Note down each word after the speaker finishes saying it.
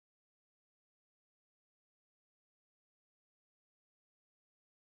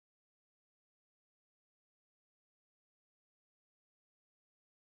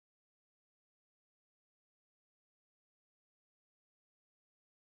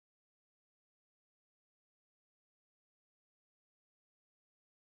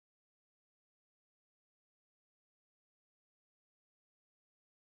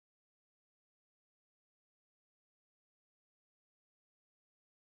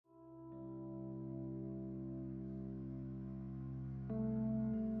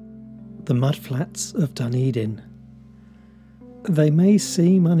The mudflats of Dunedin. They may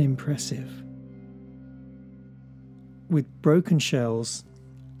seem unimpressive, with broken shells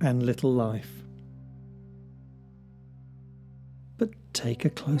and little life. But take a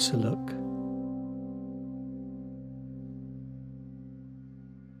closer look.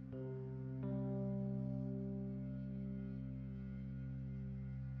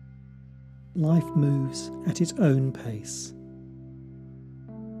 Life moves at its own pace.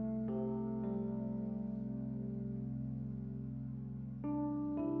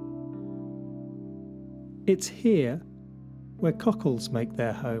 It's here where cockles make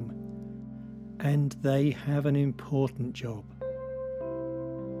their home, and they have an important job.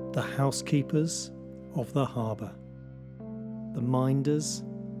 The housekeepers of the harbour, the minders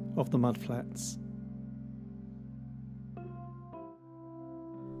of the mudflats.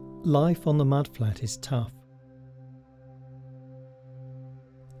 Life on the mudflat is tough.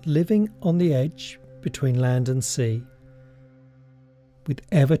 Living on the edge between land and sea, with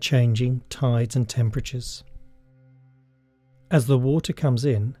ever-changing tides and temperatures. As the water comes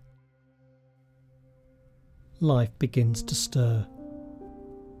in, life begins to stir.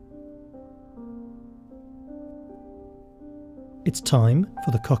 It's time for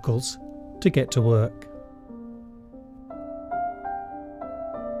the cockles to get to work.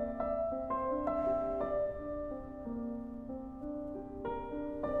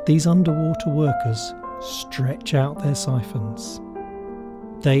 These underwater workers stretch out their siphons.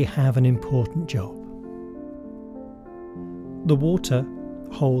 They have an important job. The water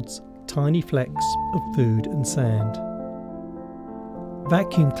holds tiny flecks of food and sand.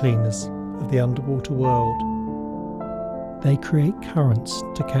 Vacuum cleaners of the underwater world. They create currents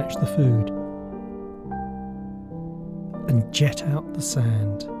to catch the food and jet out the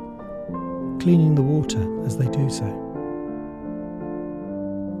sand, cleaning the water as they do so.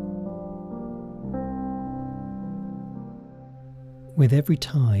 With every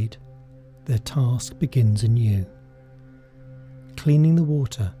tide, their task begins anew, cleaning the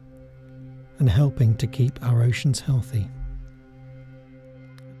water and helping to keep our oceans healthy.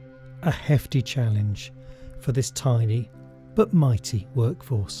 A hefty challenge for this tiny but mighty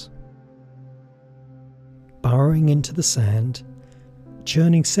workforce. Burrowing into the sand,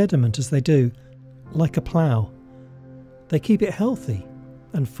 churning sediment as they do, like a plough, they keep it healthy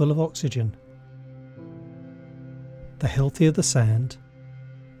and full of oxygen. The healthier the sand,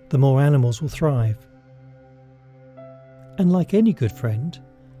 the more animals will thrive. And like any good friend,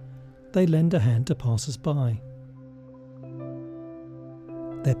 they lend a hand to passers-by.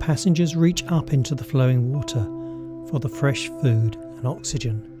 Their passengers reach up into the flowing water for the fresh food and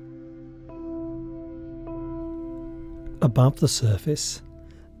oxygen. Above the surface,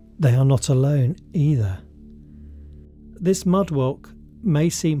 they are not alone either. This mudwalk may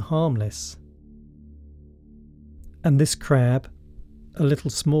seem harmless, and this crab a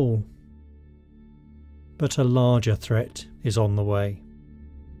little small, but a larger threat is on the way.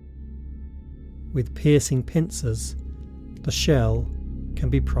 With piercing pincers, the shell can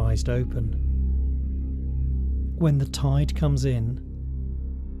be prized open. When the tide comes in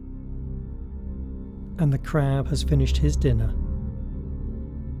and the crab has finished his dinner,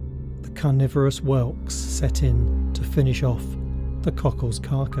 the carnivorous whelks set in to finish off the cockle's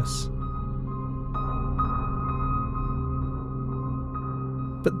carcass.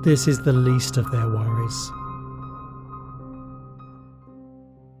 But this is the least of their worries.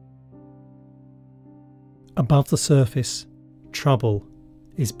 Above the surface, trouble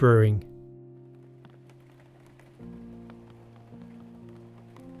is brewing.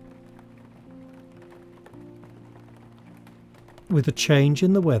 With a change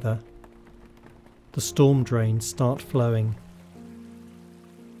in the weather, the storm drains start flowing.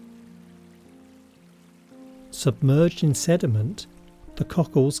 Submerged in sediment, the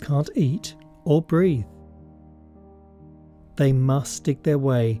cockles can't eat or breathe. They must dig their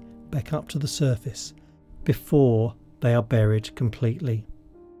way back up to the surface before they are buried completely.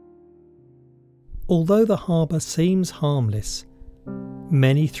 Although the harbour seems harmless,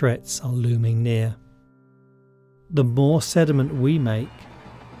 many threats are looming near. The more sediment we make,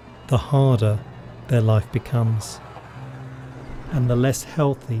 the harder their life becomes, and the less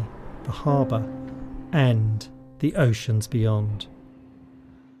healthy the harbour and the oceans beyond.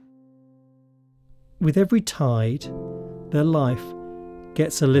 With every tide, their life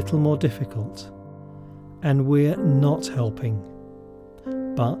gets a little more difficult, and we're not helping.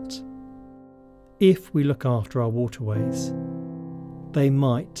 But if we look after our waterways, they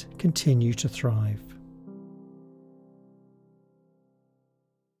might continue to thrive.